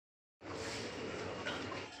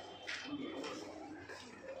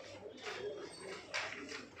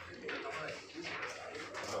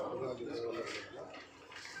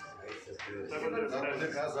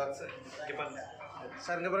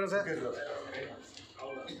Sir, nggak bareng saya.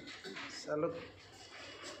 Salut.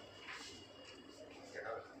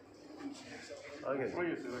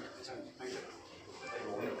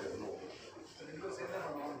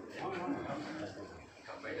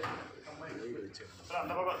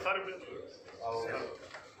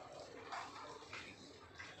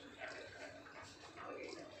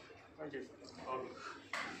 Oke.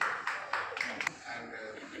 And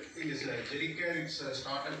it is Geri Care. It's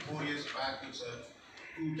started 4 years back. It's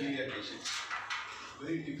 2 geriatricians.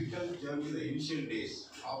 Very difficult journey the initial days.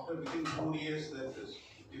 After within 4 years, the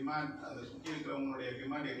demand and the சுத்தி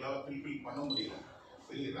demand எங்களால் fulfill பண்ண முடியல.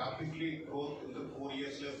 Very rapidly growth in the 4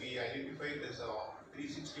 years we identified this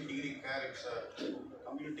 360-degree care. It's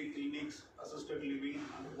community clinics, assisted living,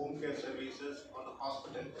 and home care services, or the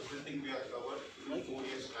hospital. Everything we have covered in 4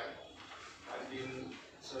 years time. And in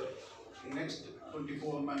next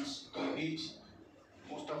 24 months we reach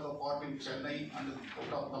most of the part in Chennai and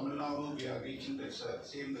out of Tamil Nadu. We are reaching this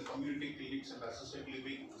same the community clinics and assisted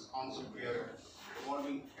living. This concept we are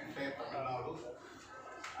evolving entire Tamil Nadu.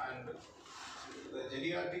 And the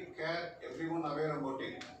geriatric care, everyone aware about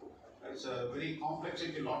it. It's a very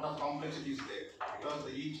complexity, lot of complexities there, because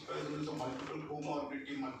each person is a multiple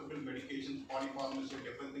comorbidity, multiple medications, polypharmacy,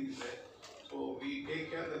 everything is there. So we take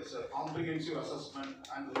care. That's a comprehensive assessment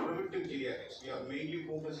and the preventive geriatrics. We are mainly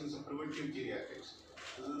focusing on preventive geriatrics.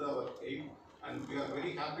 This is our aim, and we are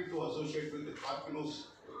very happy to associate with the Karkinos.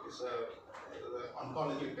 It's the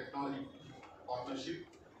oncology technology partnership.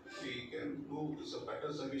 We can do this a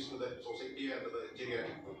better service to the society and to the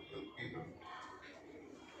geriatric people.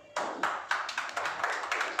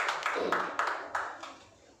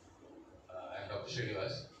 I'm Dr.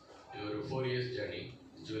 Srinivas. It was a 4 years journey.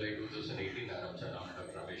 July 2018 ஆரம்பிச்சோம் நான்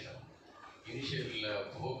doctor Rameshan. Initial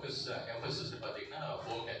focus emphasis பார்த்தீங்கன்னா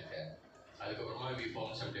home health care. அதுக்கப்புறமா we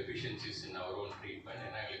found some deficiencies in our own treatment.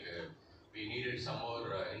 ஏன்னா எங்களுக்கு we needed some more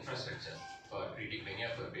infrastructure for treating many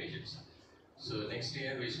of our patients. So next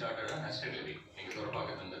year we started an assisted living. நீங்கள் கூட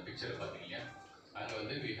பார்க்குறது அந்த பிக்சரை பார்த்தீங்க. அங்கே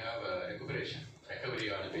வந்து we have recovery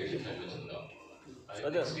ஆன பேஷண்ட் நாங்கள் வச்சுருந்தோம்.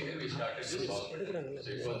 அது next year we started this hospital. So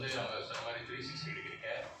இப்போ வந்து அவங்க சொன்ன மாதிரி 360-degree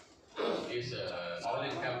care is all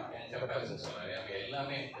encompassing.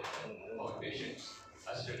 எல்லாமே our patients,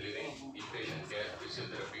 assisted living, inpatient care,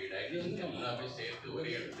 physiotherapy, dietitian, எல்லாமே சேர்த்து ஒரே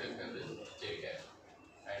இடத்துல இருக்கிறது Geri Care.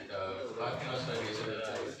 And Karkinos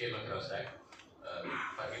came across that.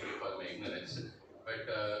 Forgive me for my ignorance. But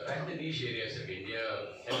two niche areas in India,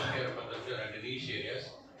 healthcare are two niche areas,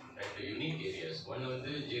 two unique areas. One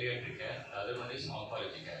is geriatric care, the other one is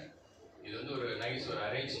oncology care. This is a nice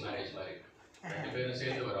arranged marriage.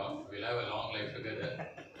 We'll have a long life together,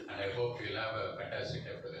 and I hope we'll have a fantastic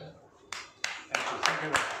life together.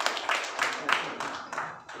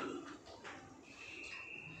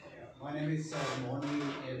 My name is MoU.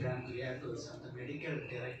 I'm the medical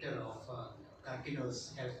director of Karkinos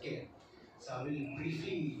Healthcare. So I will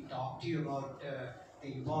briefly talk to you about the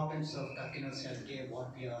importance of Karkinos Healthcare, what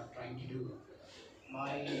we are trying to do.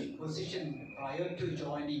 My position prior to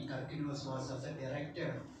joining Karkinos was as a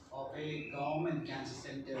director of a government cancer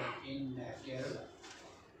center in Kerala.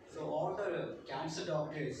 So all the cancer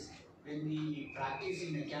doctors, when we practice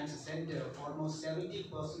in a cancer center, almost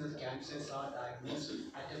 70% of cancers are diagnosed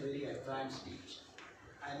at a very advanced stage.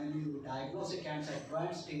 And when you diagnose a cancer at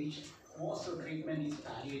advanced stage, most of treatment is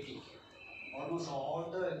palliative care. Almost all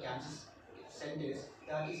the cancer centers,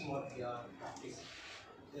 that is what we are practicing.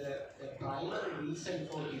 The primary reason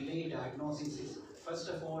for delayed diagnosis is, first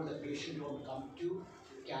of all, the patient won't come to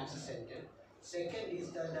cancer center. Second is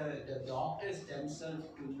that the doctors themselves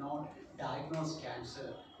do not diagnose cancer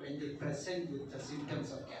when they present with the symptoms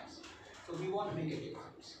of cancer. So we want to make a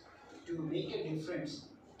difference. To make a difference,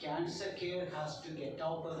 cancer care has to get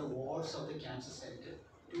out of the walls of the cancer center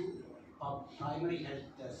to primary health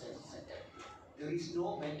center. There is no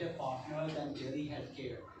better partner than Geri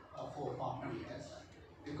Healthcare for partnering with us.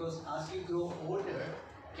 Because as we grow older,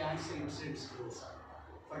 cancer incidence grows up.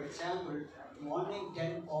 For example, 1 in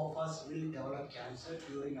 10 of us will develop cancer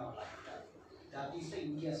during our lifetime. That is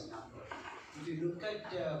India's number. If you look at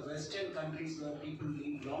Western countries where people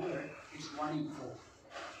live longer, it's 1 in 4.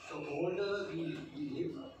 So older we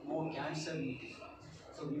live, more cancer we develop.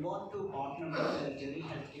 So we want to partner with Geri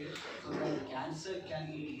Healthcare so that cancer can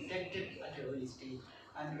be detected at an early stage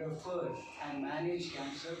and refer and manage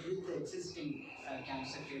cancer with the existing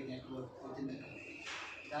cancer care network within the country.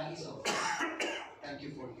 That is all. Thank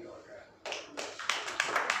you for your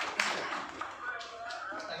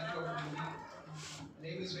Thank you, Dr. Modi. My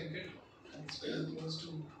name is Venkat. I spent close to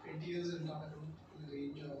 20 years in Tata Group in a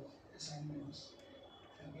range of assignments.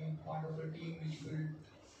 I've been part of a team which built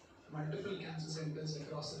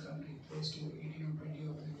across the country, close to 18 or 20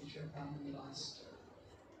 of them which we have done in the last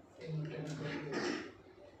 10 or 12 years.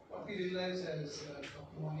 What we realized, as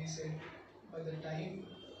Dr. Mani said, by the time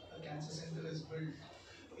a cancer center is built,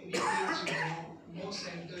 in India, you know, most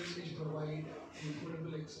centers which provide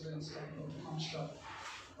affordable excellence type of construct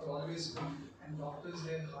are always full, and doctors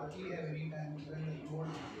there hardly have any time given the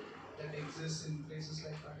load that exists in places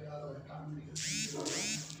like Adyar or Tata Medical Center or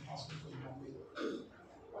hospital in Bombay.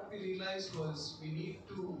 What we realized was we need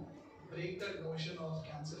to break that notion of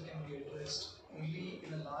cancer can be addressed only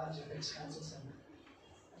in a large apex cancer center.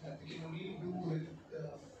 And that we can only do with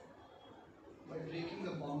by breaking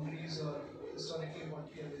the boundaries or historically what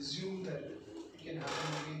we have assumed that it can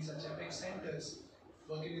happen only in such apex centers,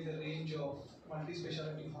 working with a range of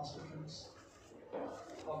multi-specialty hospitals,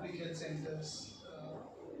 public health centers,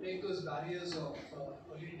 break those barriers of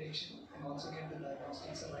early detection and also get the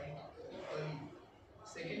diagnostics right early.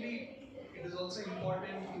 Secondly, it is also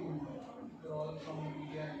important to draw from the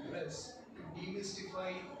media and press to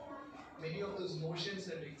demystify many of those notions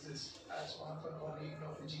that exist. As one of our colleagues,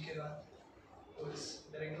 Dr. Geri Care, who is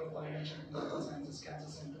Director of Financial and Medical Sciences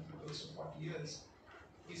Cancer Center for close to 40 years,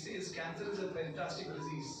 he says cancer is a fantastic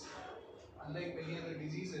disease. Unlike many other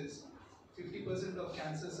diseases, 50% of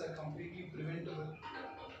cancers are completely preventable,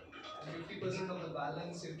 and 50% of the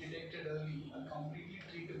balance, if detected early, are completely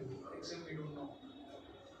treatable, except we don't know.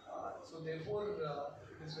 So therefore,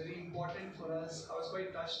 it is very important for us. I was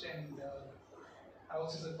quite touched, and I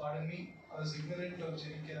also said, pardon me, I was ignorant of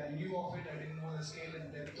Geri Care. I knew of it, I didn't know the scale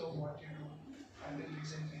and depth of what you do until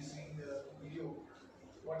recently seeing the video.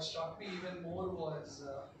 What struck me even more was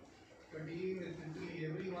you're dealing with literally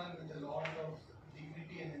everyone with a lot of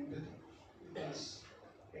dignity and empathy. It is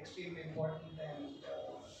extremely important, and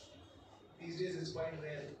these days it's quite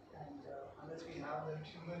rare. And unless we have that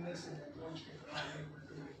humanness and approach, we're not able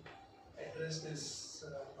to address this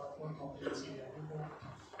lot more comprehensively. I do hope,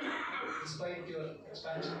 despite your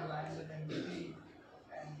expansion plans and empathy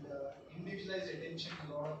and individualized attention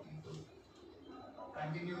to a lot of people,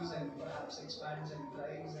 continues and perhaps expands and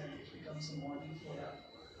thrives and becomes a model for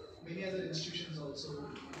many other institutions also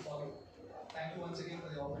to follow. Thank you once again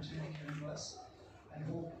for the opportunity given to us, and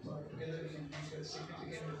hope together we can make a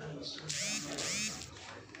significant difference to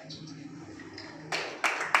thanks once again.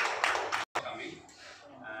 Coming.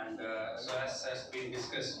 And so as has been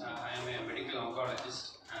discussed, I am a medical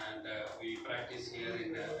oncologist, and we practice here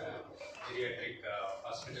in the geriatric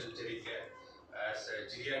hospital Geri Care as a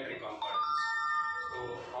geriatric oncologist. So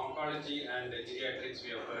oncology and geriatrics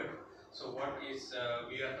we have heard. So what is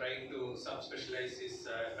we are trying to subspecialize is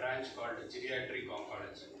a branch called geriatric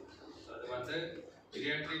oncology. So the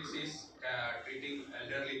geriatrics is treating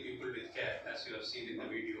elderly people with care, as you have seen in the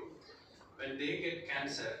video. When they get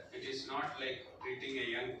cancer, it is not like treating a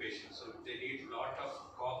young patient. So they need a lot of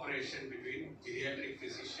cooperation between geriatric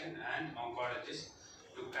physician and oncologist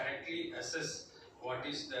to correctly assess what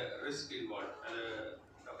is the risk involved.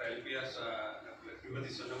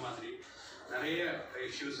 Himati சொன்ன மாதிரி நிறைய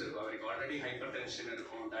issues இருக்கும். அவருக்கு already hyper tension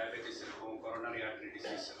இருக்கும், diabetes இருக்கும், coronary artery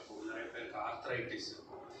disease இருக்கும், நிறைய பேருக்கு ஆர்த்ரைட்டிஸ்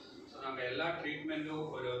இருக்கும். ஸோ நாங்கள் எல்லா ட்ரீட்மெண்ட்டும்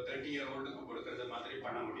ஒரு 30-year-old கொடுக்கறது மாதிரி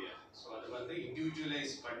பண்ண முடியாது. ஸோ அது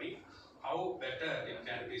இண்டிவிஜுவலைஸ் பண்ணி how better it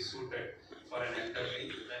can be suited for an elderly.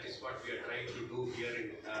 That is what we are trying to do here in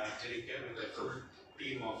Geri Care with a full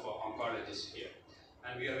team of oncologists here.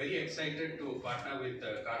 And we are very excited to partner with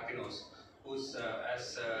Karkinos, who's as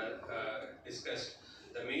discussed,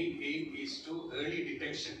 the main aim is to early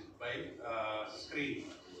detection by screening.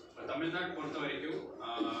 Tamil Nadu பொறுத்த வரைக்கும்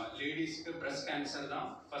லேடிஸ்க்கு breast cancer தான்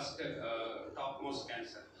first topmost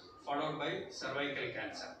cancer, followed by cervical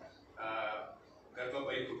cancer,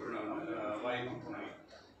 கர்ப்பப்பை புற்றுநோய், வாய் புற்றுநோய்.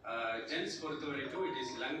 Gents பொறுத்த வரைக்கும் it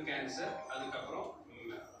is lung cancer, அதுக்கப்புறம்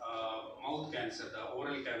mouth cancer, the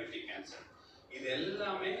oral cavity cancer. இது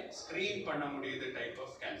எல்லாமே ஸ்க்ரீன் பண்ண முடியுது டைப்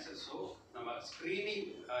ஆஃப் கேன்சர். ஸோ நம்ம ஸ்க்ரீனிங்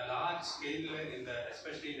லார்ஜ் ஸ்கேலில் இந்த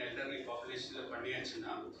எஸ்பெஷலி இந்த எல்டர்லி பாப்புலேஷனில்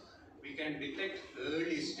பண்ணியாச்சுன்னா we can detect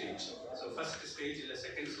early stage. So first stage or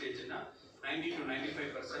second stage, 90 to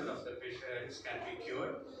 95% of the patients can be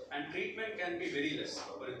cured, and treatment can be very less.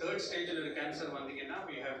 For the third stage of the cancer,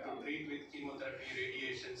 we have to treat with chemotherapy,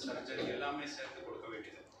 radiation, surgery, ellame serthu kodukka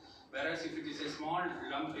vendiyadu. Whereas if it is a small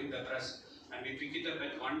lump in the breast and we pick it up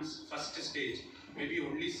at once, first stage, maybe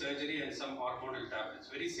only surgery and some hormonal tablets.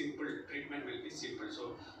 Very simple, treatment will be simple. So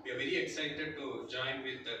we are very excited to join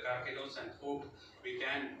with the Karkinos and hope we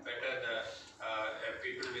can better the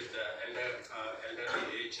people with the elderly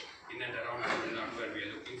age in and around Tamil Nadu, where we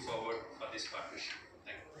are looking forward for this partnership.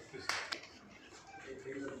 Thank you.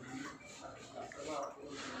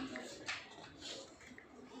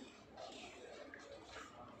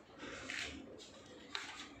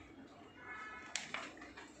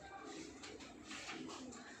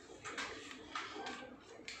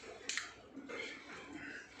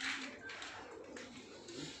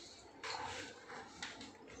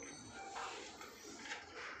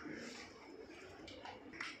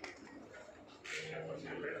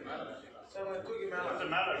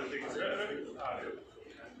 Shake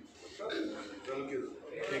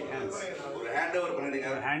hands.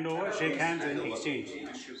 Hand over, shake hands and exchange.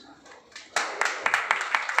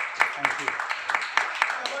 Thank you.